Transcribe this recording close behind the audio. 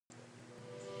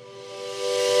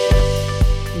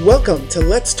Welcome to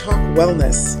Let's Talk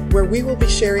Wellness, where we will be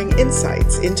sharing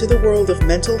insights into the world of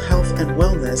mental health and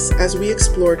wellness as we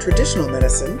explore traditional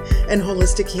medicine and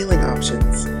holistic healing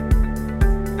options.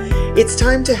 It's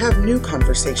time to have new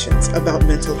conversations about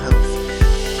mental health.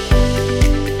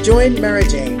 Join Mara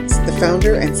James, the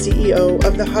founder and CEO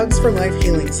of the Hugs for Life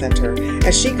Healing Center,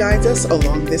 as she guides us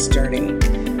along this journey.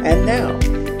 And now,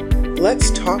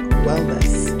 let's talk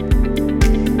wellness.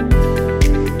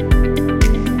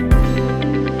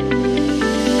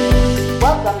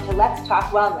 Welcome to Let's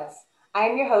Talk Wellness.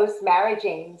 I'm your host, Mara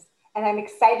James, and I'm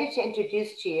excited to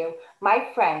introduce to you my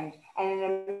friend and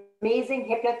an amazing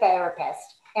hypnotherapist,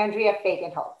 Andrea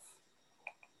Fagenholz.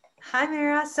 Hi,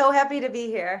 Mara. So happy to be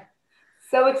here.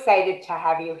 So excited to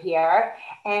have you here.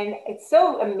 And it's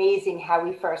so amazing how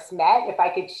we first met, if I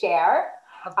could share.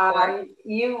 Of course.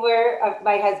 You were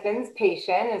my husband's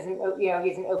patient, he's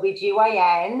an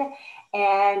OBGYN,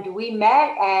 and we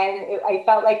met, and I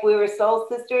felt like we were soul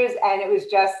sisters, and it was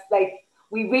just like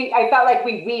I felt like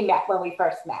we re-met when we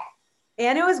first met.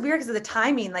 And it was weird because of the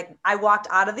timing. Like I walked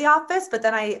out of the office, but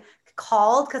then I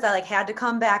called because I had to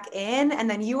come back in, and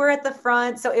then you were at the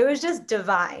front. So it was just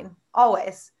divine,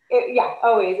 always.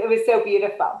 Always. It was so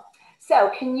beautiful.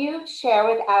 So can you share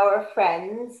with our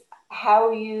friends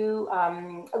how you,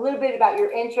 a little bit about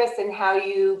your interests and how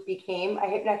you became a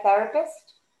hypnotherapist?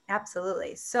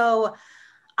 Absolutely. So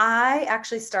I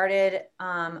actually started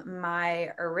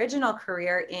my original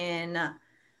career in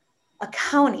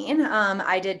accounting.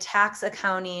 I did tax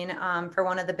accounting for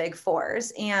one of the big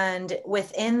fours. And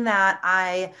within that,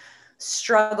 I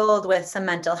struggled with some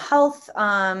mental health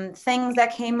things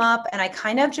that came up. And I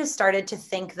kind of just started to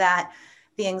think that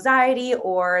the anxiety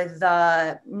or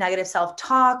the negative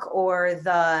self-talk or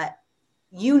the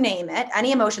you name it,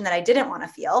 any emotion that I didn't want to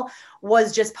feel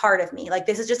was just part of me. Like,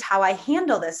 this is just how I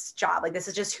handle this job. Like, this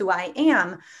is just who I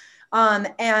am.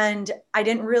 And I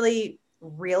didn't really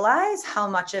realize how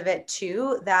much of it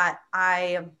too, that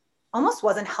I almost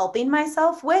wasn't helping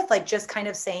myself with, like just kind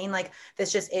of saying like,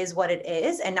 this just is what it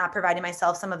is, and not providing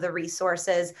myself some of the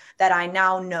resources that I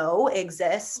now know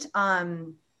exist.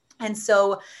 And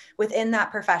so within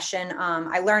that profession,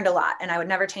 I learned a lot, and I would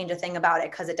never change a thing about it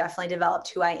because it definitely developed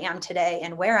who I am today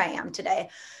and where I am today.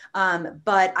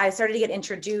 But I started to get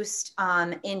introduced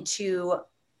into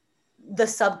the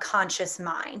subconscious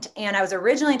mind. And I was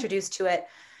originally introduced to it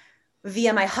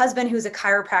via my husband, who's a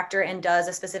chiropractor and does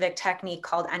a specific technique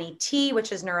called NET,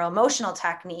 which is neuro-emotional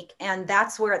technique. And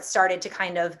that's where it started to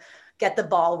kind of get the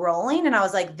ball rolling. And I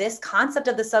was like, this concept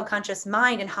of the subconscious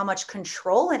mind and how much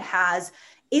control it has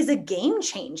is a game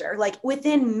changer. Like,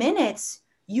 within minutes,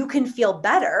 you can feel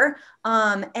better,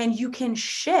 and you can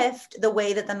shift the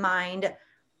way that the mind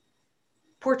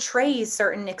portrays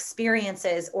certain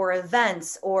experiences or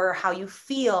events or how you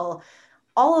feel,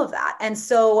 all of that. And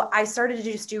so I started to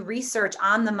just do research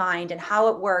on the mind and how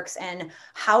it works and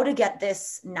how to get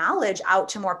this knowledge out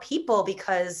to more people,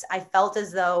 because I felt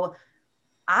as though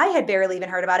I had barely even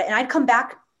heard about it. And I'd come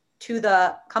back to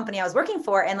the company I was working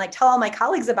for and like tell all my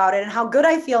colleagues about it and how good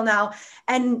I feel now.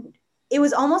 And it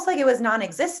was almost like it was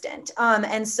non-existent.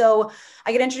 And so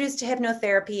I get introduced to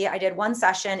hypnotherapy. I did one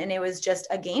session and it was just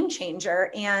a game changer.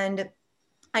 And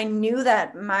I knew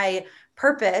that my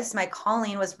purpose, my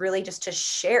calling, was really just to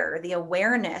share the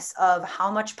awareness of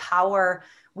how much power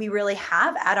we really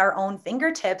have at our own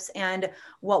fingertips and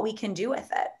what we can do with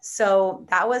it. So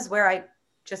that was where I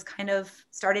just kind of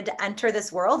started to enter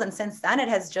this world. And since then it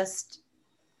has just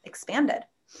expanded.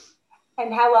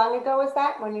 And how long ago was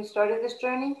that when you started this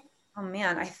journey? Oh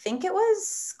man, I think it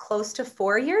was close to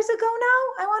 4 years ago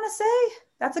now, I want to say.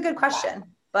 That's a good question,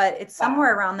 but it's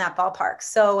somewhere around that ballpark.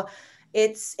 So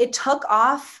it took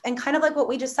off, and kind of like what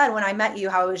we just said when I met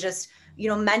you, how it was just,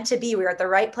 meant to be. We were at the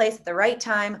right place at the right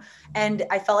time. And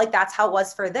I felt like that's how it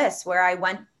was for this, where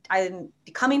I'm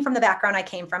coming from the background I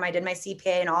came from. I did my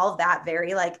CPA and all of that,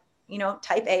 very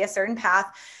type A, a certain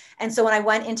path. And so when I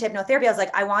went into hypnotherapy, I was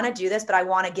like, I want to do this, but I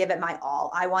want to give it my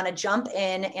all. I want to jump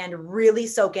in and really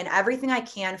soak in everything I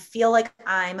can, feel like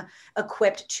I'm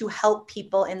equipped to help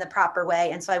people in the proper way.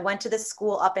 And so I went to this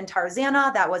school up in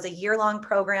Tarzana. That was a year-long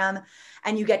program.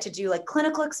 And you get to do like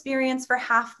clinical experience for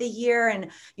half the year.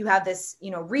 And you have this,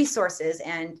 resources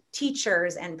and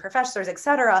teachers and professors, et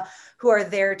cetera, who are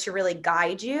there to really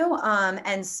guide you.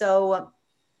 And so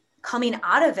coming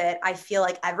out of it, I feel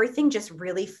like everything just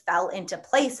really fell into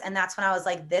place. And that's when I was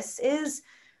like, this is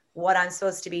what I'm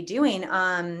supposed to be doing.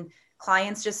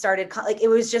 Clients just started, it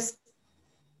was just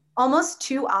almost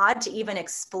too odd to even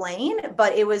explain,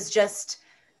 but it was just,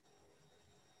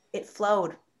 it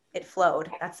flowed.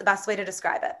 That's the best way to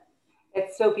describe it.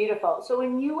 It's so beautiful. So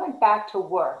when you went back to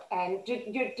work, and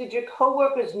did your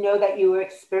coworkers know that you were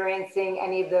experiencing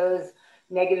any of those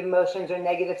negative emotions or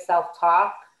negative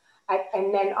self-talk?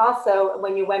 And then also,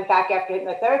 when you went back after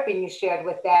hypnotherapy and you shared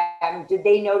with them, did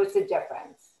they notice a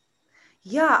difference?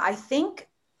 Yeah, I think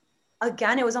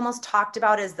again, it was almost talked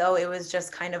about as though it was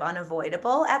just kind of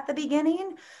unavoidable at the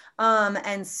beginning.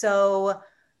 And so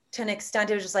to an extent,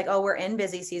 it was just like, oh, we're in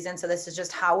busy season. So this is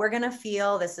just how we're going to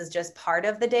feel. This is just part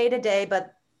of the day to day.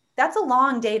 But that's a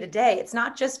long day to day. It's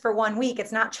not just for 1 week.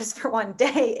 It's not just for one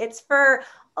day. It's for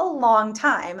a long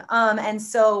time. And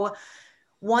so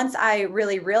once I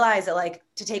really realized that, like,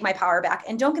 to take my power back,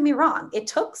 and don't get me wrong, it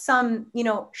took some,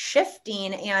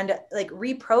 shifting and like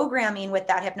reprogramming with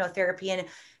that hypnotherapy. And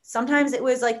sometimes it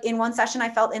was like in one session, I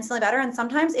felt instantly better. And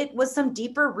sometimes it was some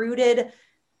deeper rooted,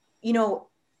 you know,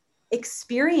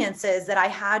 experiences that I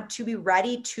had to be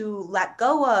ready to let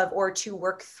go of or to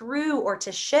work through or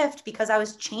to shift, because I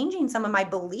was changing some of my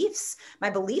beliefs, my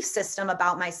belief system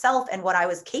about myself and what I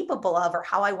was capable of or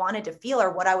how I wanted to feel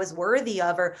or what I was worthy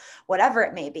of or whatever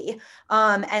it may be.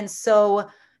 And so,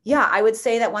 yeah, I would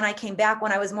say that when I came back,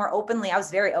 when I was more openly, I was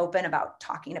very open about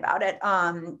talking about it.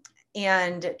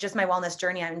 And just my wellness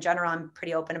journey in general, I'm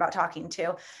pretty open about talking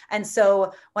to. And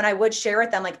so when I would share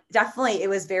with them, like, definitely it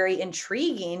was very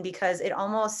intriguing because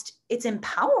it's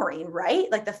empowering,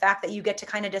 right? Like the fact that you get to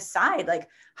kind of decide, like,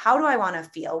 how do I want to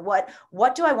feel?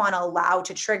 What do I want to allow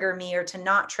to trigger me or to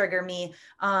not trigger me?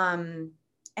 And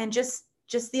just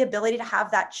the ability to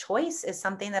have that choice is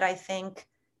something that I think,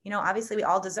 obviously we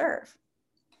all deserve.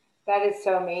 That is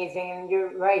so amazing. And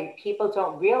you're right. People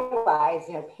don't realize,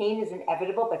 pain is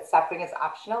inevitable, but suffering is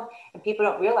optional. And people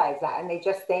don't realize that. And they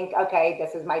just think, okay,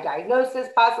 this is my diagnosis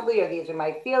possibly, or these are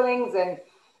my feelings. And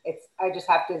I just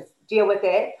have to deal with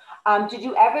it. Did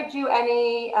you ever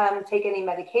take any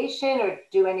medication or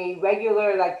do any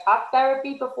regular like talk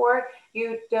therapy before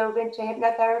you dove into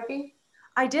hypnotherapy?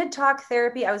 I did talk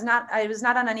therapy. I was not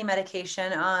on any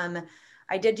medication.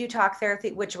 I did do talk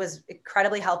therapy, which was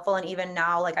incredibly helpful. And even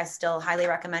now, like, I still highly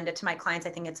recommend it to my clients. I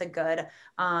think it's a good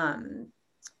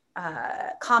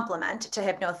complement to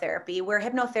hypnotherapy. Where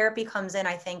hypnotherapy comes in,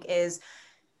 I think, is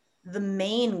the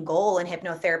main goal in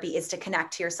hypnotherapy is to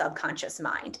connect to your subconscious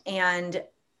mind. And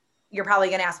you're probably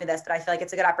going to ask me this, but I feel like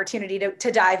it's a good opportunity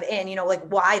to dive in, like,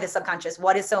 why the subconscious?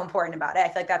 What is so important about it? I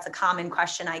feel like that's a common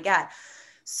question I get.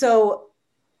 So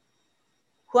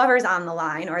whoever's on the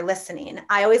line or listening,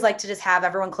 I always like to just have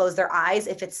everyone close their eyes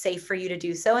if it's safe for you to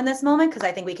do so in this moment, because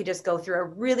I think we could just go through a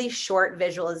really short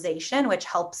visualization, which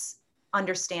helps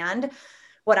understand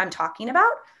what I'm talking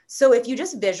about. So if you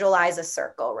just visualize a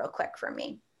circle real quick for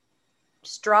me,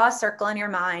 just draw a circle in your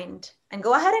mind and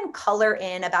go ahead and color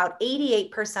in about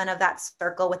 88% of that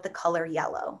circle with the color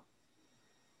yellow.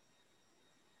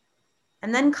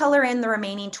 And then color in the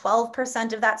remaining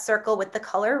 12% of that circle with the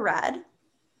color red.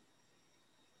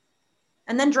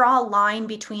 And then draw a line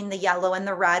between the yellow and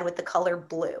the red with the color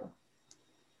blue.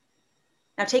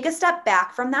 Now take a step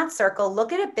back from that circle,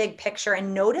 look at a big picture,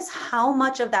 and notice how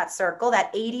much of that circle,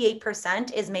 that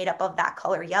 88%, is made up of that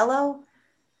color yellow,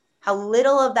 how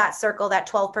little of that circle, that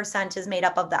 12%, is made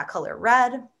up of that color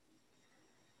red.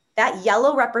 That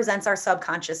yellow represents our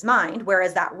subconscious mind,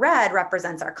 whereas that red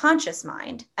represents our conscious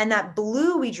mind. And that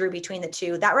blue we drew between the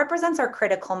two, that represents our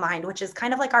critical mind, which is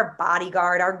kind of like our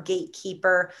bodyguard, our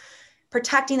gatekeeper,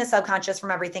 protecting the subconscious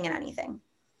from everything and anything.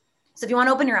 So if you want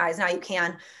to open your eyes now, you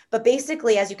can. But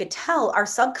basically, as you could tell, our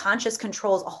subconscious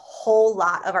controls a whole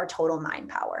lot of our total mind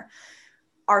power.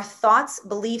 Our thoughts,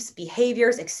 beliefs,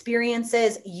 behaviors,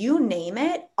 experiences, you name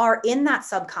it, are in that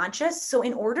subconscious. So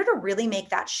in order to really make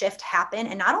that shift happen,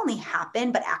 and not only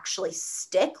happen, but actually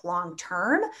stick long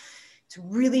term, it's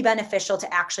really beneficial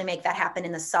to actually make that happen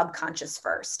in the subconscious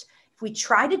first. If we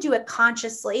try to do it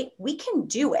consciously, we can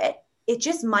do it. It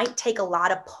just might take a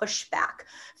lot of pushback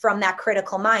from that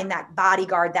critical mind, that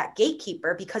bodyguard, that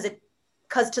gatekeeper, because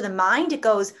to the mind, it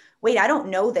goes, wait, I don't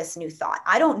know this new thought.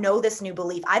 I don't know this new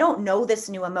belief. I don't know this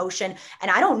new emotion.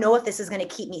 And I don't know if this is going to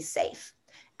keep me safe.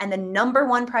 And the number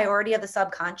one priority of the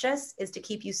subconscious is to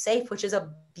keep you safe, which is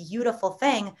a beautiful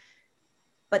thing.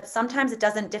 But sometimes it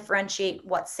doesn't differentiate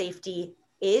what safety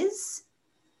is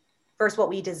versus what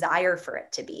we desire for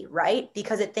it to be, right?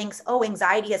 Because it thinks, oh,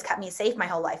 anxiety has kept me safe my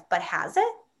whole life, but has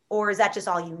it? Or is that just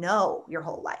all you know your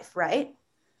whole life, right?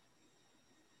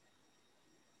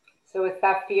 So it's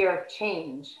that fear of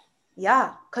change.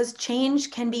 Yeah, because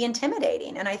change can be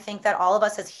intimidating. And I think that all of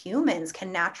us as humans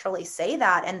can naturally say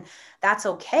that, and that's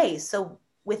okay. So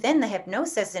within the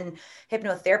hypnosis and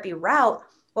hypnotherapy route,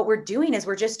 what we're doing is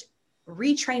we're just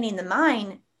retraining the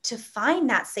mind to find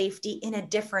that safety in a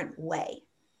different way.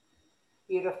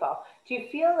 Beautiful. Do you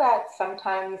feel that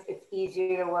sometimes it's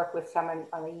easier to work with someone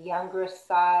on the younger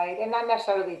side, and not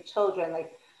necessarily children,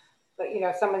 like, but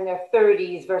someone in their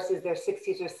 30s versus their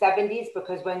 60s or 70s,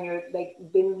 because when you're like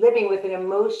been living with an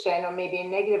emotion or maybe a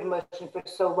negative emotion for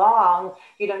so long,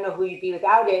 you don't know who you'd be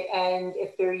without it. And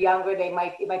if they're younger, it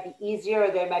might be easier,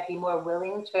 or they might be more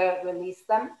willing to release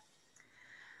them.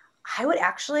 I would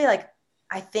actually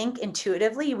I think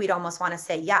intuitively we'd almost want to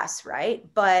say yes, right?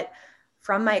 But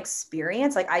from my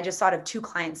experience, I just thought of two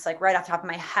clients, right off the top of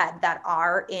my head, that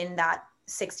are in that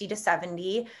 60 to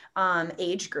 70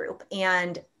 age group.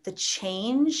 And the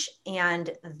change and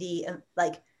the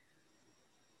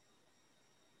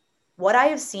what I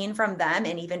have seen from them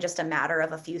in even just a matter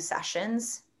of a few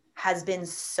sessions has been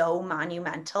so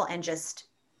monumental and just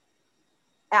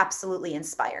absolutely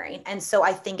inspiring. And so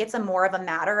I think it's a more of a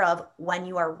matter of when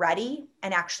you are ready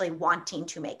and actually wanting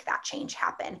to make that change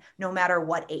happen, no matter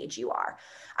what age you are.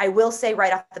 I will say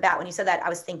right off the bat, when you said that, I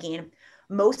was thinking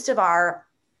most of our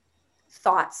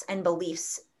thoughts and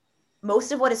beliefs,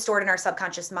 most of what is stored in our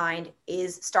subconscious mind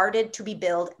is started to be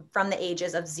built from the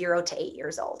ages of 0 to 8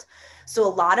 years old. So a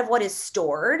lot of what is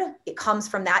stored, it comes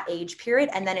from that age period,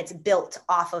 and then it's built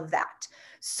off of that.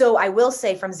 So I will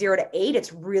say from 0 to 8,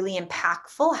 it's really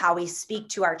impactful how we speak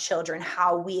to our children,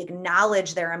 how we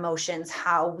acknowledge their emotions,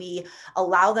 how we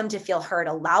allow them to feel heard,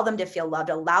 allow them to feel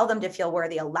loved, allow them to feel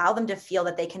worthy, allow them to feel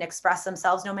that they can express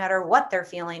themselves no matter what they're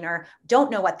feeling or don't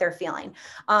know what they're feeling.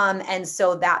 And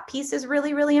so that piece is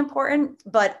really, really important.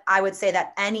 But I would say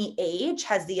that any age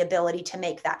has the ability to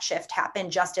make that shift happen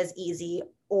just as easy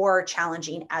or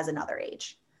challenging as another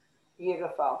age.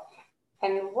 Beautiful.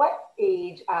 And what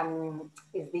age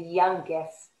is the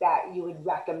youngest that you would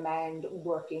recommend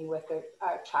working with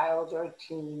a child or a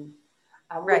teen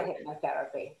with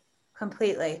hypnotherapy?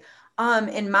 Completely.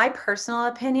 In my personal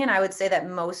opinion, I would say that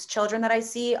most children that I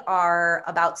see are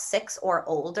about 6 or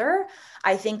older.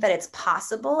 I think that it's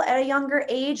possible at a younger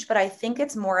age, but I think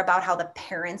it's more about how the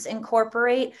parents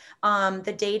incorporate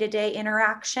the day-to-day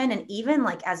interaction. And even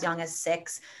as young as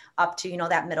 6 up to,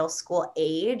 that middle school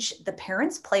age, the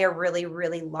parents play a really,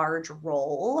 really large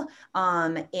role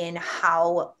in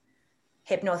how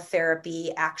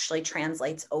hypnotherapy actually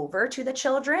translates over to the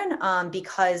children,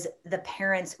 because the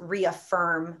parents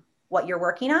reaffirm what you're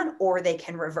working on, or they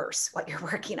can reverse what you're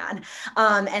working on.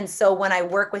 And so when I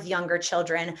work with younger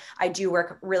children, I do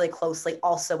work really closely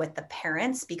also with the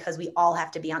parents, because we all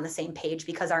have to be on the same page,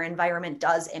 because our environment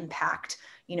does impact,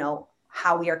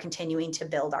 how we are continuing to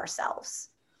build ourselves.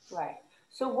 Right.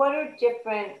 So what are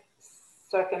different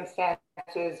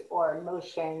circumstances or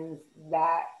emotions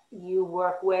that you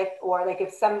work with, or if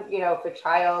if a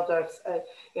child, or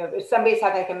if somebody's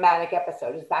having a manic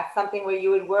episode, is that something where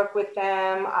you would work with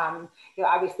them?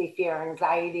 Obviously fear,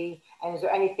 anxiety, and is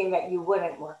there anything that you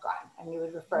wouldn't work on and you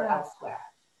would refer elsewhere?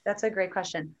 That's a great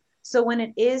question. So when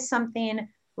it is something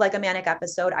like a manic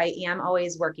episode, I am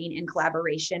always working in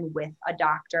collaboration with a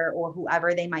doctor or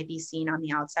whoever they might be seeing on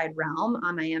the outside realm.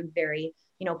 I am very,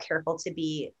 careful to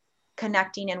be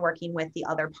connecting and working with the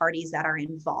other parties that are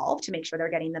involved to make sure they're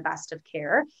getting the best of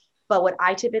care. But what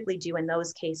I typically do in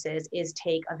those cases is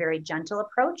take a very gentle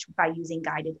approach by using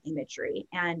guided imagery.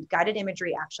 And guided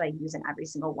imagery, actually, I use in every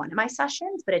single one of my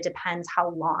sessions, but it depends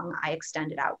how long I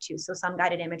extend it out to. So some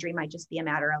guided imagery might just be a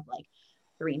matter of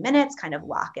 3 minutes, kind of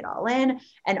lock it all in.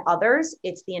 And others,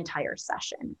 it's the entire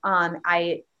session.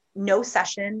 No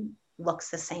session looks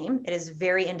the same. It is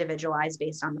very individualized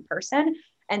based on the person.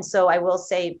 And so I will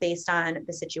say, based on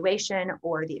the situation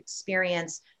or the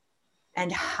experience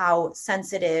and how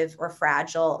sensitive or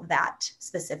fragile that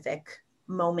specific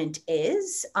moment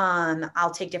is,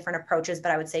 I'll take different approaches,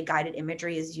 but I would say guided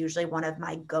imagery is usually one of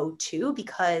my go-to,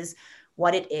 because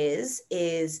what it is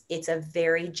it's a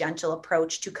very gentle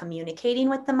approach to communicating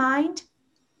with the mind.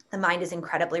 The mind is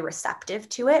incredibly receptive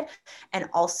to it. And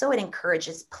also it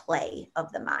encourages play of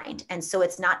the mind. And so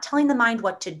it's not telling the mind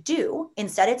what to do.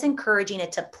 Instead, it's encouraging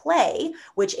it to play,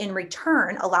 which in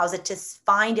return allows it to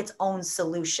find its own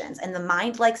solutions. And the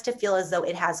mind likes to feel as though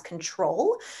it has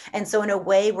control. And so in a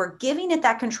way, we're giving it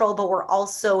that control, but we're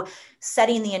also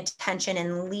setting the intention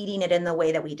and leading it in the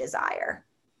way that we desire.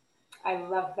 I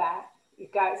love that.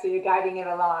 So you're guiding it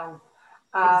along.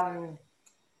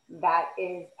 That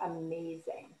is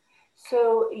amazing.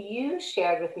 So you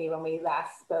shared with me when we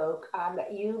last spoke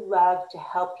that you love to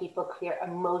help people clear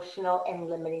emotional and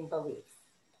limiting beliefs.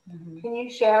 Mm-hmm. Can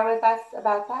you share with us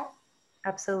about that?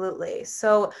 Absolutely.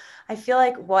 So I feel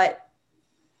like what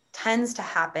tends to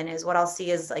happen is, what I'll see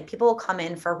is people will come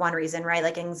in for one reason, right?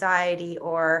 Like anxiety,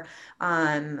 or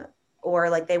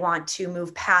they want to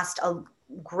move past a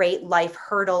great life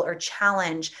hurdle or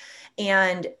challenge.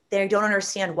 and they don't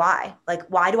understand why. Like,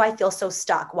 why do I feel so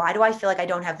stuck? Why do I feel like I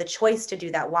don't have the choice to do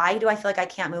that? Why do I feel like I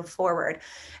can't move forward?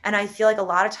 And I feel like a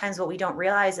lot of times what we don't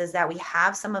realize is that we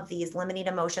have some of these limiting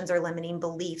emotions or limiting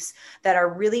beliefs that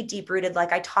are really deep rooted,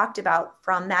 like I talked about,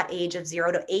 from that age of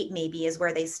 0 to 8 maybe is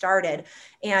where they started.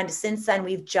 And since then,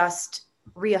 we've just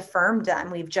reaffirmed them.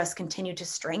 We've just continued to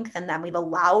strengthen them. We've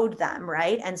allowed them,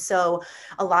 right? And so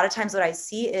a lot of times what I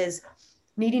see is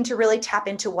needing to really tap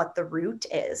into what the root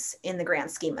is in the grand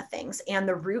scheme of things. And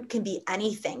the root can be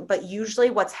anything, but usually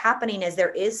what's happening is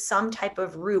there is some type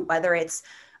of root, whether it's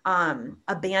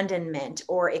abandonment,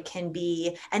 or it can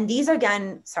be, and these are,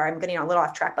 again, sorry, I'm getting a little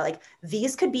off track, but like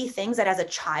these could be things that as a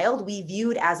child we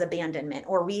viewed as abandonment,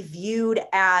 or we viewed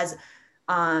as,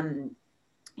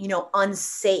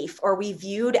 unsafe, or we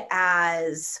viewed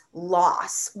as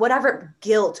loss, whatever,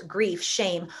 guilt, grief,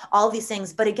 shame, all of these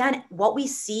things. But again, what we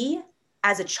see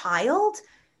as a child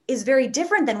is very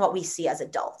different than what we see as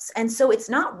adults. And so it's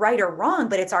not right or wrong,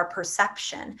 but it's our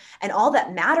perception. And all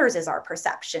that matters is our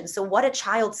perception. So what a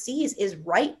child sees is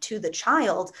right to the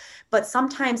child, but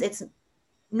sometimes it's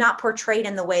not portrayed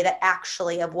in the way that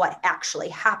actually of what actually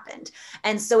happened.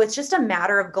 And so it's just a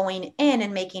matter of going in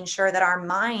and making sure that our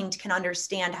mind can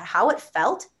understand how it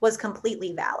felt was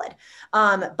completely valid.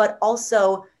 But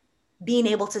also being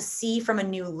able to see from a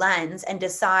new lens and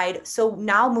decide, so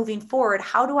now moving forward,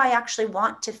 how do I actually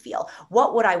want to feel?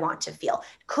 What would I want to feel?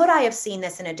 Could I have seen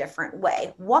this in a different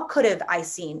way? What could have I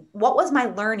seen? What was my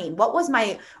learning? What was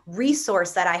my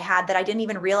resource that I had that I didn't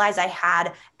even realize I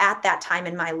had at that time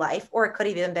in my life? Or it could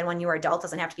have even been when you were adult,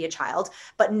 doesn't have to be a child.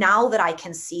 But now that I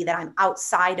can see that I'm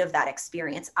outside of that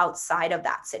experience, outside of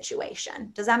that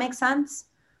situation. Does that make sense?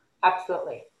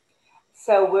 Absolutely.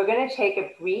 So we're going to take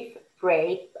a brief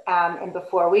break. And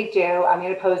before we do, I'm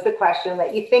going to pose the question,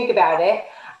 let you think about it.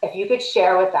 If you could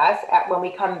share with us when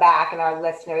we come back, and our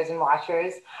listeners and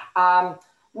watchers, 1,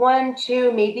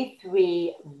 2, maybe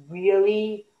 3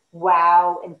 really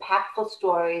wow, impactful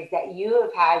stories that you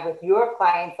have had with your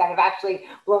clients that have actually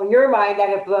blown your mind, that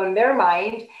have blown their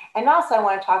mind. And also I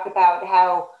want to talk about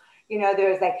how,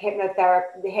 there's like hypnotists that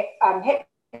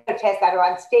are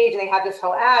on stage and they have this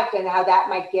whole act, and how that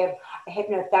might give a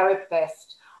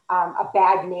hypnotherapist a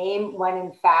bad name when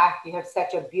in fact you have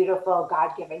such a beautiful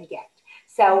God-given gift.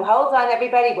 So hold on,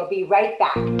 everybody. We'll be right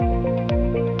back.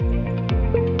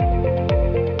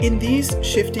 In these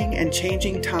shifting and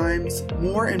changing times,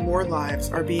 more and more lives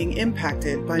are being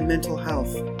impacted by mental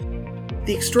health.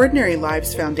 The Extraordinary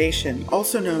Lives Foundation,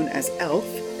 also known as ELF,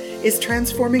 is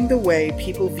transforming the way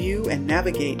people view and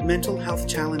navigate mental health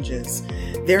challenges.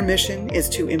 Their mission is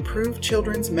to improve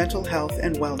children's mental health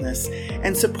and wellness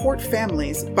and support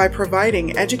families by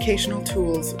providing educational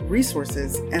tools,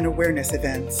 resources, and awareness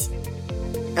events.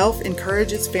 ELF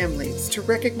encourages families to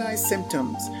recognize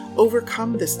symptoms,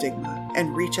 overcome the stigma,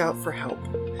 and reach out for help.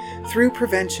 Through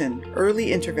prevention,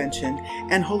 early intervention,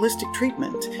 and holistic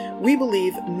treatment, we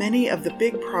believe many of the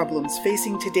big problems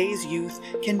facing today's youth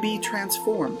can be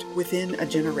transformed within a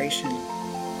generation.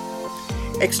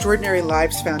 Extraordinary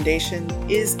Lives Foundation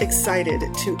is excited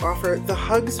to offer the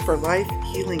Hugs for Life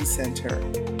Healing Center,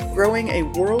 growing a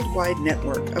worldwide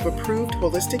network of approved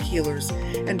holistic healers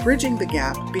and bridging the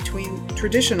gap between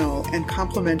traditional and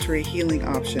complementary healing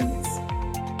options.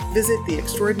 Visit the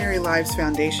Extraordinary Lives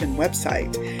Foundation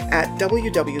website at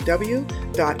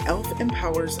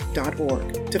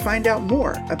www.elfempowers.org to find out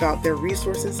more about their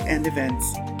resources and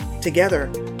events. Together,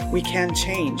 we can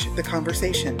change the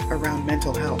conversation around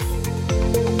mental health.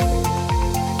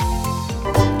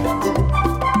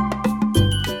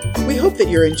 We hope that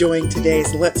you're enjoying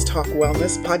today's Let's Talk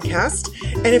Wellness podcast.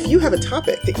 And if you have a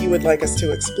topic that you would like us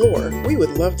to explore, we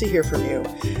would love to hear from you.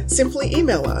 Simply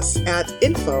email us at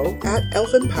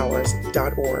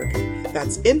info@elfempowers.org.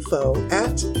 That's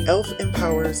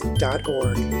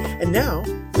info@elfempowers.org. And now,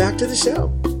 back to the show.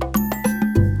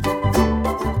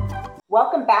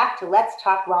 Welcome back to Let's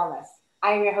Talk Wellness.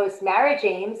 I am your host, Mara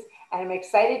James, and I'm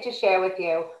excited to share with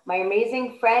you my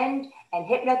amazing friend and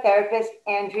hypnotherapist,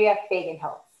 Andrea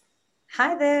Fagenholz.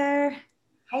 Hi there.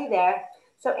 Hi there.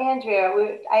 So Andrea,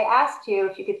 I asked you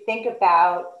if you could think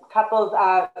about a couple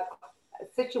of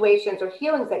situations or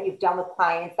healings that you've done with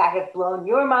clients that have blown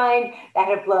your mind, that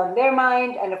have blown their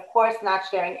mind, and of course, not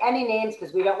sharing any names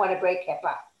because we don't want to break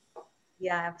HIPAA.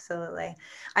 Yeah, absolutely.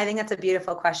 I think that's a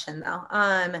beautiful question though.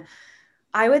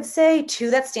 I would say 2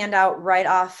 that stand out right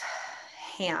off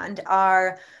hand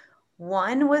are,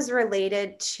 one was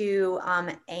related to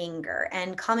anger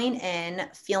and coming in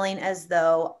feeling as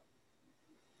though,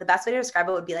 the best way to describe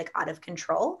it would be like out of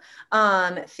control,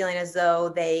 feeling as though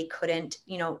they couldn't,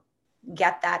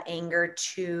 get that anger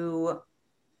to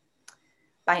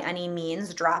by any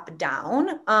means drop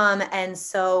down. And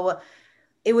so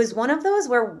it was one of those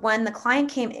where when the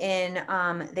client came in,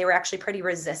 they were actually pretty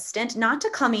resistant, not to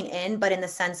coming in, but in the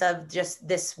sense of just,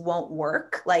 this won't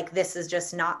work. Like, this is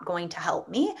just not going to help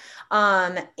me.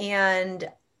 And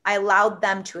I allowed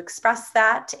them to express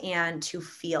that and to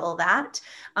feel that.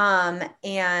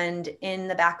 And in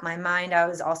the back of my mind, I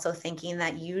was also thinking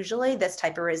that usually this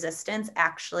type of resistance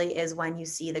actually is when you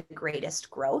see the greatest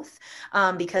growth,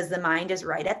 because the mind is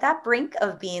right at that brink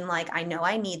of being like, I know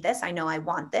I need this. I know I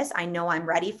want this. I know I'm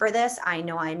ready for this. I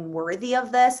know I'm worthy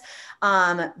of this.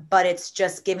 But it's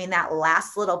just giving that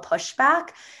last little pushback.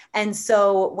 And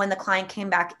so when the client came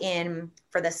back in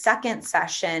for the second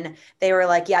session, they were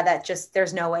like, yeah,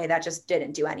 there's no way, that just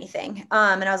didn't do anything.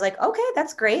 And I was like, okay,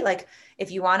 that's great. Like,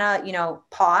 if you want to,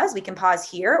 pause, we can pause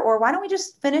here, or why don't we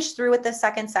just finish through with the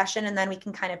second session and then we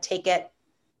can kind of take it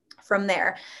from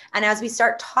there. And as we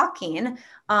start talking,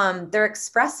 they're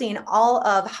expressing all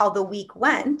of how the week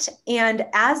went. And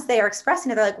as they are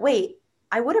expressing it, they're like, wait,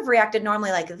 I would have reacted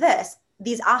normally like this.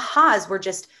 These ahas were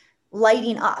just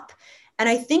lighting up. And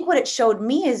I think what it showed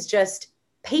me is just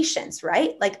patience,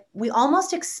 right? Like, we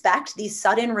almost expect these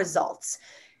sudden results,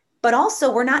 but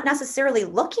also we're not necessarily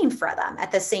looking for them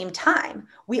at the same time.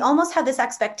 We almost have this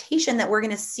expectation that we're going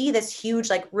to see this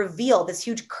huge reveal, this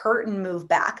huge curtain move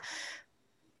back.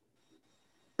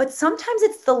 But sometimes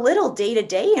it's the little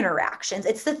day-to-day interactions.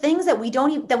 It's the things that we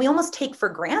almost take for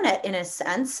granted, in a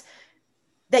sense,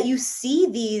 that you see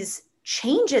these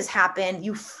changes happen.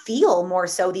 You feel more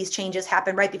so these changes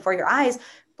happen right before your eyes,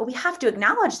 but we have to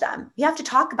acknowledge them. We have to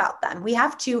talk about them. We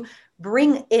have to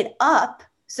bring it up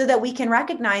so that we can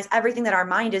recognize everything that our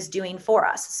mind is doing for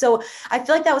us. So I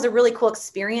feel like that was a really cool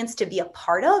experience to be a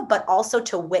part of, but also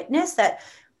to witness that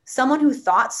someone who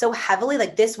thought so heavily,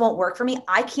 like, this won't work for me,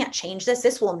 I can't change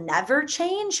this will never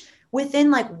change,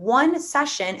 within one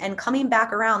session and coming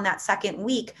back around that second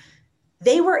week,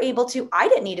 they were able to, I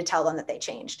didn't need to tell them that they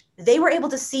changed. They were able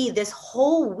to see this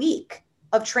whole week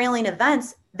of trailing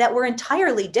events that were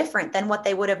entirely different than what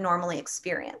they would have normally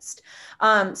experienced.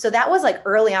 So that was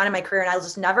early on in my career, and I'll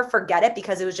just never forget it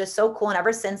because it was just so cool. And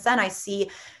ever since then, I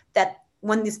see that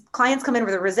when these clients come in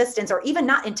with a resistance, or even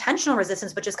not intentional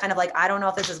resistance, but just kind of I don't know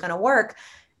if this is going to work,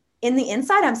 in the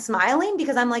inside, I'm smiling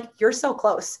because I'm like, you're so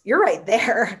close. You're right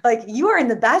there. You are in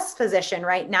the best position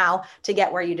right now to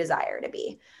get where you desire to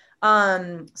be.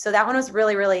 So that one was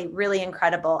really, really, really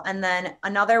incredible. And then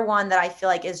another one that I feel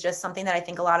like is just something that I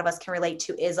think a lot of us can relate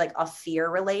to is a fear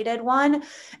related one.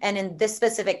 And in this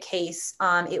specific case,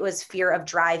 it was fear of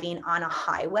driving on a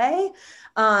highway.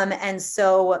 And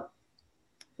so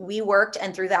we worked,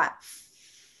 and through that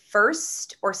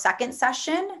first or second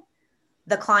session,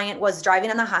 the client was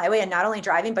driving on the highway, and not only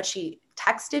driving, but she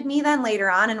texted me then later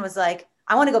on and was like,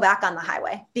 I want to go back on the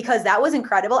highway because that was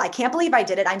incredible. I can't believe I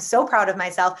did it. I'm so proud of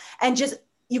myself. And just,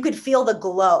 you could feel the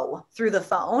glow through the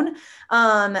phone.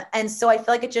 And so I feel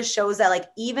like it just shows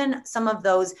that even some of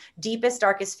those deepest,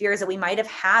 darkest fears that we might have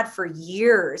had for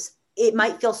years, it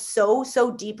might feel so,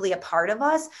 so deeply a part of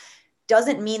us,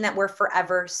 doesn't mean that we're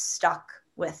forever stuck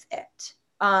with it.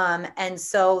 And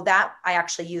so that I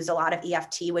actually used a lot of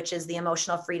EFT, which is the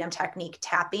emotional freedom technique,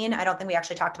 tapping. I don't think we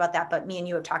actually talked about that, but me and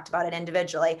you have talked about it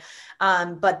individually.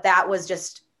 But that was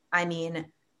just,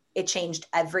 it changed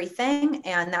everything.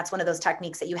 And that's one of those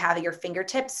techniques that you have at your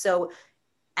fingertips. So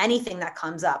anything that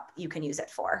comes up, you can use it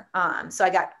for. So I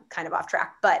got kind of off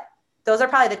track, but those are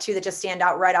probably the two that just stand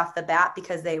out right off the bat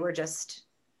because they were just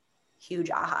huge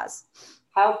ahas.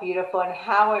 How beautiful and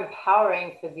how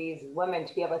empowering for these women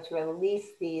to be able to release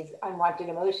these unwanted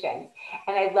emotions.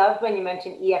 And I loved when you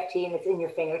mentioned EFT and it's in your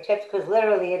fingertips, because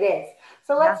literally it is.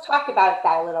 So let's talk about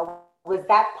that a little. Was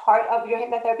that part of your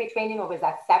hypnotherapy training, or was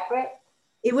that separate?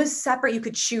 It was separate. You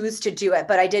could choose to do it,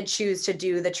 but I did choose to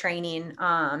do the training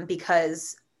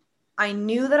because I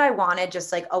knew that I wanted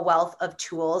just a wealth of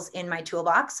tools in my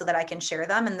toolbox so that I can share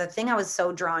them. And the thing I was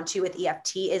so drawn to with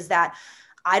EFT is that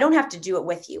I don't have to do it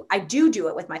with you. I do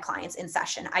it with my clients in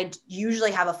session. I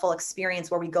usually have a full experience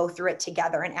where we go through it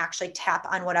together and actually tap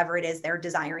on whatever it is they're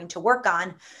desiring to work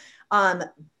on.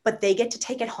 But they get to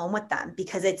take it home with them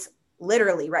because it's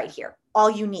literally right here.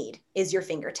 All you need is your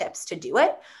fingertips to do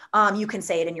it. You can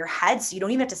say it in your head, so you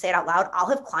don't even have to say it out loud. I'll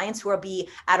have clients who will be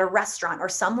at a restaurant or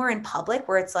somewhere in public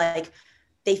where it's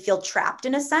they feel trapped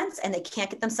in a sense and they can't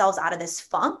get themselves out of this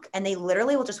funk. And they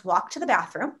literally will just walk to the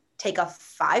bathroom, take a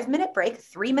 5-minute break,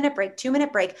 3-minute break,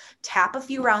 2-minute break, tap a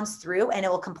few rounds through, and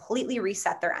it will completely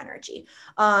reset their energy.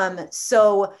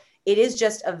 So it is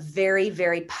just a very,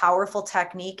 very powerful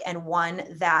technique and one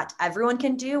that everyone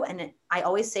can do. And I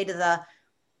always say to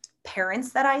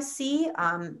parents that I see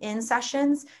in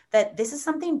sessions, that this is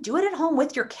something, do it at home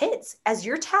with your kids. As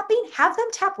you're tapping, have them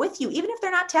tap with you. Even if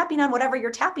they're not tapping on whatever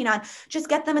you're tapping on, just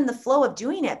get them in the flow of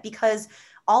doing it, because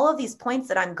all of these points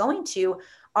that I'm going to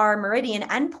are meridian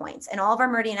endpoints, and all of our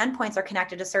meridian endpoints are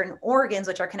connected to certain organs,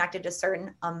 which are connected to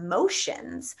certain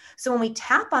emotions. So when we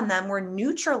tap on them, we're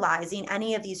neutralizing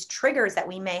any of these triggers that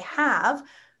we may have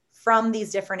from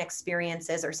these different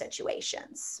experiences or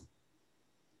situations.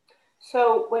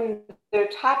 So when they're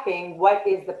tapping, what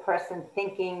is the person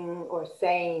thinking or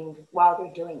saying while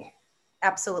they're doing it?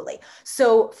 Absolutely.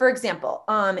 So for example,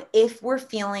 if we're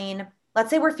feeling, let's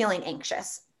say we're feeling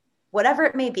anxious, whatever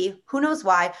it may be, who knows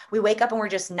why, we wake up and we're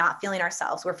just not feeling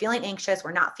ourselves. We're feeling anxious.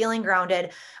 We're not feeling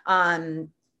grounded.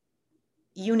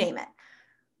 You name it.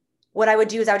 What I would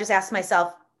do is I would just ask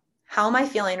myself, how am I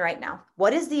feeling right now?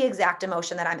 What is the exact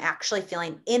emotion that I'm actually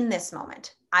feeling in this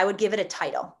moment? I would give it a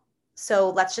title. So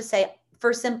let's just say,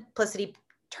 for simplicity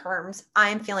terms,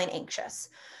 I'm feeling anxious.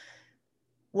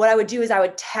 What I would do is I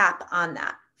would tap on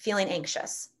that, feeling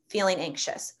anxious, feeling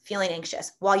anxious, feeling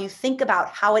anxious, while you think about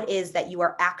how it is that you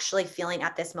are actually feeling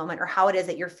at this moment, or how it is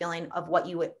that you're feeling of what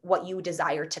you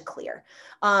desire to clear.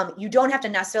 You don't have to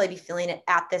necessarily be feeling it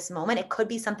at this moment. It could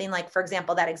be something like, for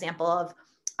example, that example of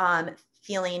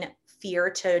feeling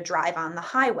fear to drive on the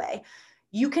highway.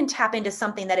 You can tap into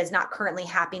something that is not currently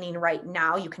happening right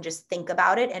now. You can just think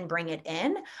about it and bring it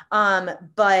in.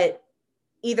 But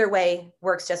either way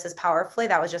works just as powerfully.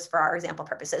 That was just for our example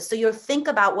purposes. So you'll think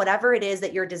about whatever it is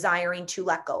that you're desiring to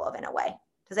let go of in a way.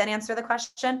 Does that answer the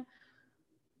question?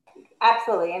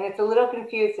 Absolutely. And it's a little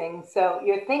confusing. So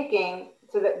you're thinking,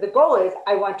 so the goal is,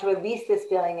 I want to release this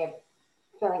feeling of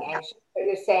feeling anxious. What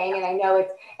you're saying, and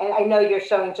I know you're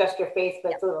showing just your face,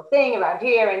 but it's a little thing around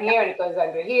here and here, and it goes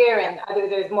under here, and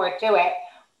there's more to it.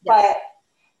 Yes. But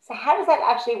so how does that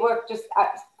actually work? Just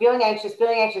feeling anxious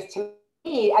to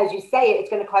me, as you say, it's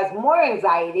going to cause more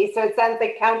anxiety. So it sounds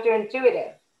like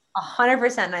counterintuitive.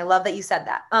 100%. And I love that you said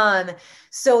that.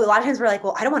 So a lot of times we're like,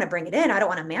 well, I don't want to bring it in. I don't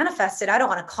want to manifest it. I don't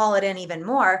want to call it in even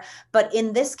more. But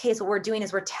in this case, what we're doing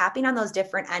is we're tapping on those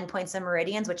different endpoints and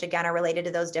meridians, which again are related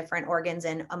to those different organs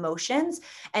and emotions.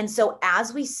 And so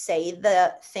as we say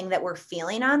the thing that we're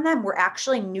feeling on them, we're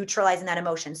actually neutralizing that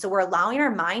emotion. So we're allowing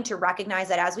our mind to recognize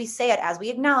that as we say it, as we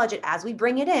acknowledge it, as we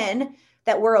bring it in,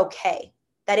 that we're okay,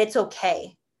 that it's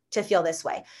okay to feel this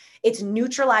way. It's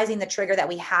neutralizing the trigger that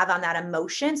we have on that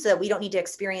emotion so that we don't need to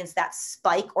experience that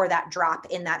spike or that drop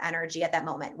in that energy at that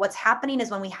moment. What's happening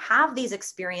is when we have these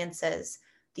experiences,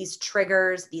 these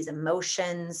triggers, these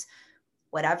emotions,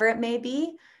 whatever it may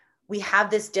be, we have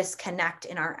this disconnect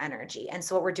in our energy. And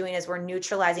so what we're doing is we're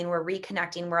neutralizing, we're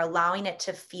reconnecting, we're allowing it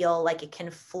to feel like it can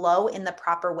flow in the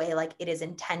proper way, like it is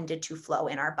intended to flow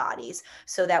in our bodies,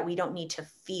 so that we don't need to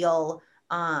feel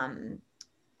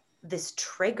this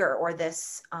trigger or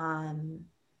this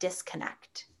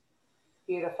disconnect.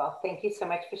 Beautiful. Thank you so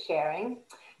much for sharing.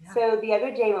 Yeah. So the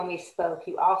other day when we spoke,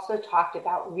 you also talked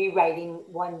about rewriting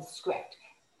one's script.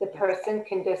 The person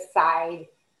can decide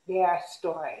their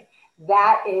story.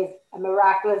 That is a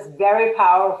miraculous, very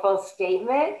powerful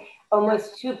statement,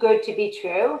 almost too good to be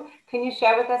true. Can you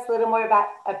share with us a little more about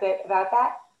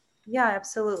that? Yeah,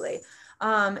 absolutely.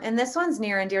 And this one's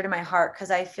near and dear to my heart, because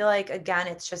I feel like, again,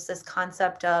 it's just this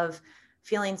concept of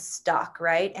feeling stuck,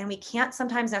 right? And we can't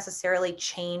sometimes necessarily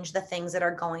change the things that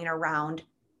are going on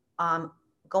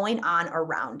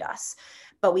around us,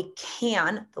 but we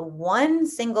can. The one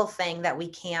single thing that we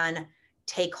can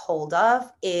take hold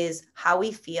of is how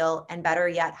we feel, and better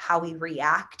yet, how we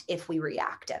react, if we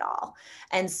react at all.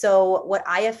 And so what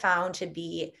I have found to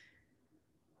be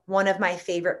one of my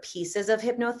favorite pieces of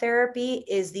hypnotherapy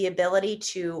is the ability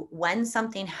to, when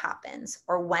something happens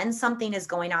or when something is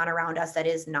going on around us that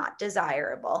is not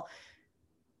desirable,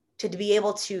 to be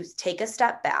able to take a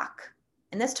step back.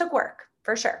 And this took work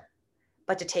for sure,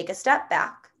 but to take a step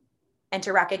back and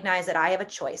to recognize that I have a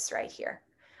choice right here.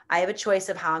 I have a choice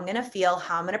of how I'm going to feel,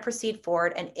 how I'm going to proceed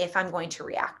forward, and if I'm going to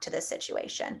react to this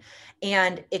situation.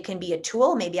 And it can be a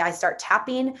tool. Maybe I start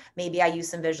tapping, maybe I use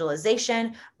some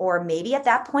visualization, or maybe at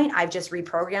that point I've just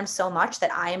reprogrammed so much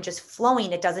that I am just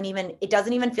flowing. It doesn't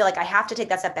even feel like I have to take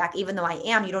that step back, even though I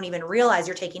am. You don't even realize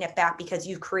you're taking it back because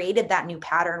you've created that new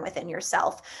pattern within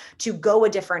yourself to go a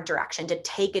different direction, to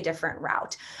take a different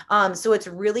route. So it's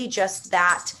really just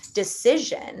that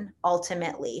decision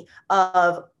ultimately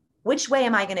of, which way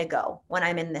am I going to go when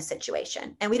I'm in this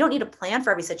situation? And we don't need a plan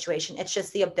for every situation. It's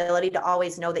just the ability to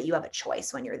always know that you have a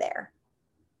choice when you're there.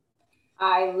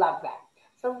 I love that.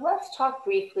 So let's talk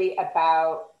briefly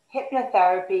about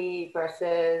hypnotherapy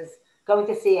versus going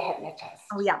to see a hypnotist?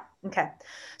 Oh, yeah. Okay.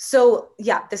 So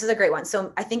yeah, this is a great one.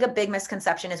 So I think a big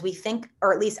misconception is we think,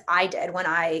 or at least I did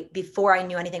before I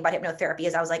knew anything about hypnotherapy,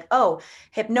 is I was like, oh,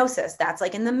 hypnosis, that's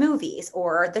like in the movies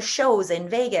or the shows in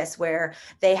Vegas where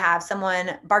they have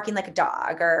someone barking like a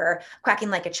dog or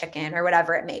quacking like a chicken or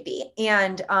whatever it may be.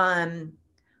 And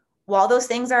while those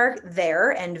things are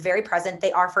there and very present,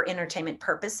 they are for entertainment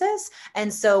purposes.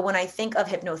 And so when I think of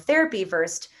hypnotherapy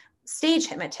versus stage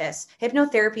hypnotists,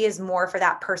 hypnotherapy is more for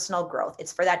that personal growth.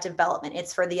 It's for that development.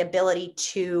 It's for the ability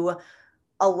to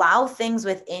allow things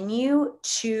within you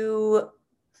to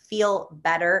feel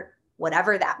better,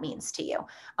 whatever that means to you.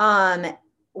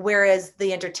 Whereas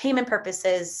the entertainment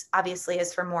purposes obviously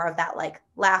is for more of that like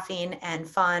laughing and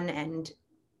fun and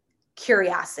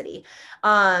curiosity.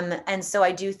 And so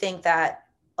I do think that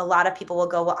a lot of people will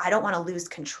go, well, I don't want to lose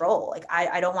control. Like,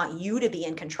 I don't want you to be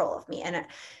in control of me. And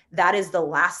that is the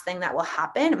last thing that will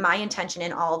happen. My intention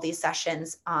in all of these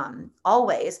sessions,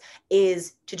 always,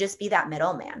 is to just be that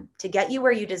middleman, to get you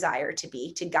where you desire to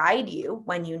be, to guide you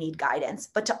when you need guidance,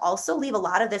 but to also leave a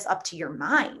lot of this up to your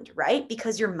mind, right?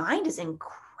 Because your mind is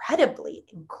incredibly,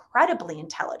 incredibly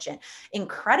intelligent,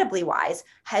 incredibly wise,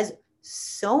 has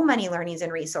so many learnings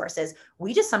and resources.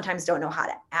 We just sometimes don't know how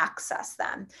to access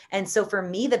them. And so for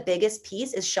me, the biggest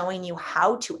piece is showing you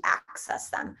how to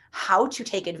access them, how to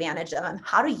take advantage of them,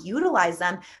 how to utilize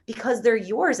them, because they're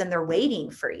yours and they're waiting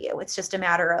for you. It's just a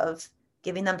matter of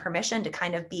giving them permission to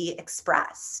kind of be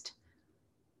expressed.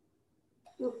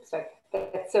 Oops,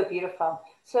 that's so beautiful.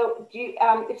 So do you,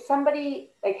 if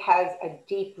somebody like has a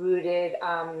deep rooted,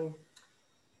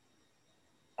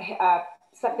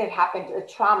 something that happened, a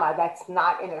trauma that's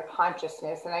not in their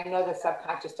consciousness. And I know the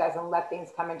subconscious doesn't let things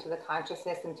come into the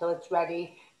consciousness until it's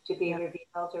ready to be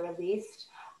revealed or released.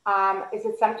 Is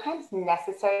it sometimes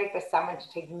necessary for someone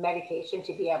to take medication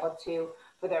to be able to,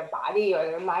 for their body or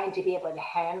their mind to be able to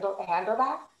handle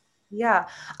that? Yeah,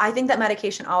 I think that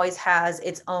medication always has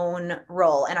its own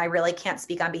role, and I really can't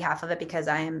speak on behalf of it because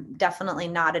I am definitely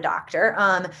not a doctor.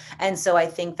 And so I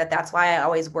think that that's why I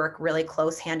always work really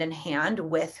close hand in hand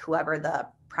with whoever the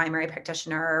primary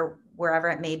practitioner or wherever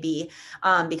it may be,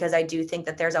 because I do think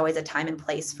that there's always a time and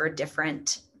place for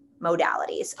different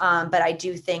modalities. But I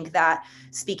do think that,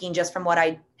 speaking just from what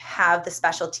I have the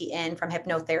specialty in from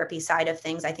hypnotherapy side of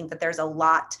things, I think that there's a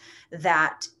lot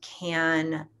that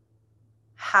can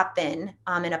happen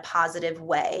in a positive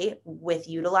way with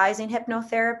utilizing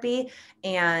hypnotherapy.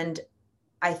 And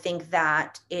I think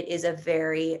that it is a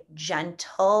very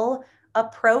gentle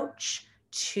approach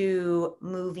to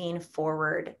moving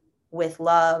forward with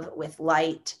love, with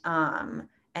light, and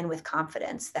with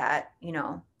confidence that,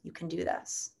 you can do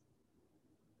this.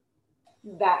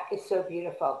 That is so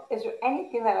beautiful. Is there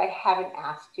anything that I haven't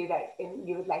asked you that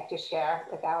you would like to share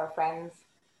with our friends?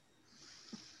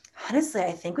 Honestly,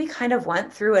 I think we kind of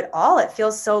went through it all. It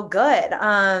feels so good.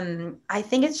 I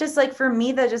think it's just like, for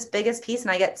me, the just biggest piece, and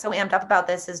I get so amped up about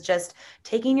this, is just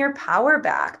taking your power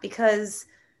back, because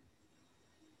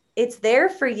it's there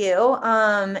for you.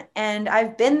 And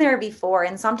I've been there before,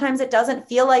 and sometimes it doesn't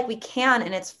feel like we can,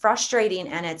 and it's frustrating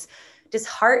and it's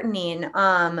disheartening.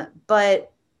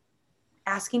 But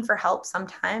asking for help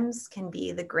sometimes can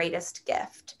be the greatest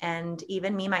gift. And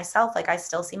even me, myself, like, I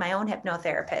still see my own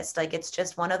hypnotherapist. Like, it's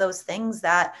just one of those things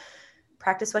that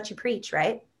practice what you preach,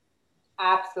 right?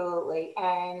 Absolutely.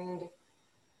 And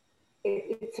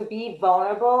to be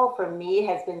vulnerable for me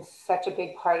has been such a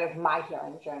big part of my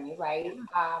healing journey, right?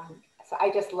 So I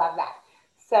just love that.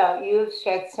 So you've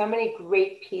shared so many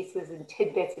great pieces and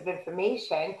tidbits of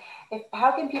information.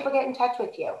 How can people get in touch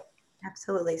with you?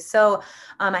 Absolutely. So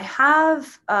I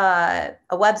have a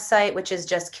website, which is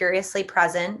just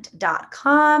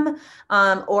curiouslypresent.com,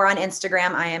 or on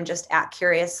Instagram, I am just at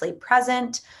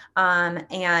curiouslypresent.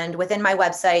 And within my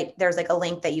website, there's like a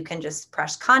link that you can just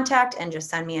press contact and just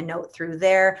send me a note through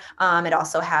there. It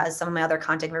also has some of my other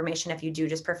contact information if you do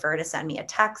just prefer to send me a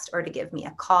text or to give me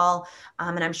a call.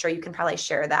 And I'm sure you can probably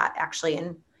share that actually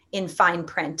in fine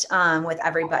print with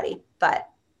everybody. But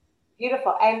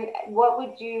beautiful. And what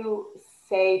would you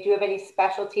say? Do you have any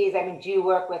specialties? I mean, do you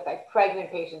work with like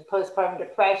pregnant patients, postpartum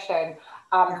depression,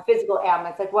 physical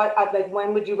ailments? Like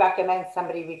when would you recommend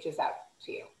somebody reaches out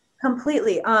to you?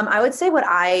 Completely. I would say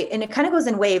and it kind of goes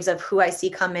in waves of who I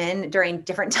see come in during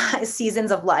different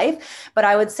seasons of life. But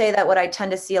I would say that what I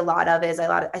tend to see a lot of is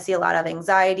I see a lot of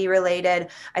anxiety related.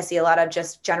 I see a lot of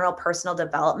just general personal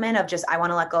development of just, I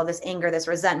want to let go of this anger, this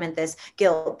resentment, this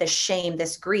guilt, this shame,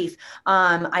 this grief.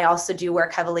 I also do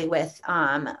work heavily with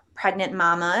pregnant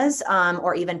mamas,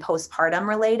 or even postpartum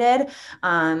related.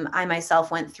 I myself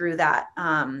went through that,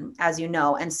 as you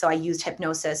know. And so I used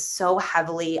hypnosis so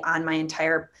heavily on my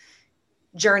entire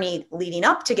journey leading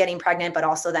up to getting pregnant, but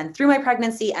also then through my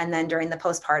pregnancy and then during the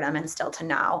postpartum and still to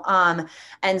now.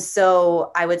 And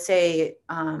so I would say,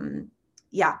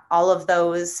 yeah, all of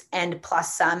those and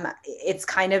plus some. It's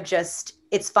kind of just,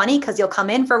 it's funny because you'll come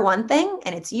in for one thing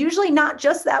and it's usually not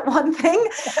just that one thing.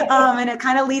 And it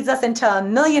kind of leads us into a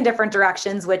million different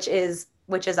directions, which is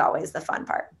always the fun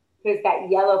part. Because that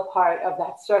yellow part of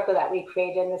that circle that we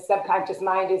created in the subconscious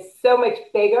mind is so much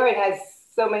bigger and has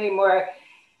so many more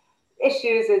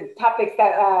issues and topics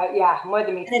that, more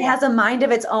than me. And it has a mind of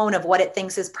its own of what it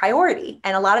thinks is priority.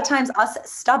 And a lot of times us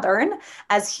stubborn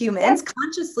as humans,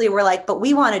 consciously, we're like, but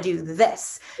we want to do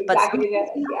this. Exactly. But we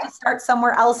have to start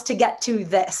somewhere else to get to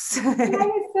this. That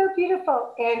is so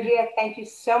beautiful. Andrea, thank you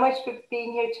so much for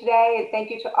being here today. And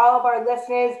thank you to all of our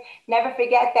listeners. Never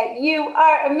forget that you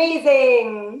are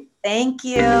amazing. Thank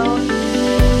you.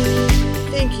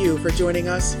 Thank you for joining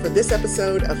us for this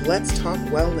episode of Let's Talk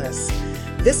Wellness.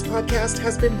 This podcast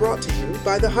has been brought to you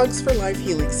by the Hugs for Life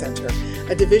Healing Center,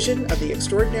 a division of the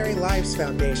Extraordinary Lives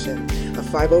Foundation, a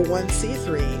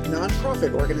 501c3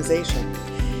 nonprofit organization.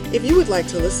 If you would like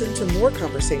to listen to more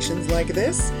conversations like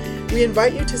this, we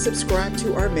invite you to subscribe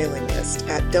to our mailing list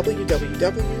at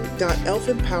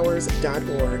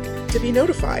www.elfempowers.org to be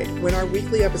notified when our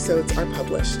weekly episodes are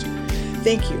published.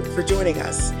 Thank you for joining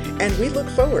us, and we look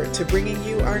forward to bringing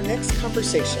you our next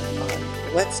conversation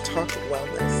on Let's Talk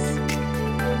Wellness.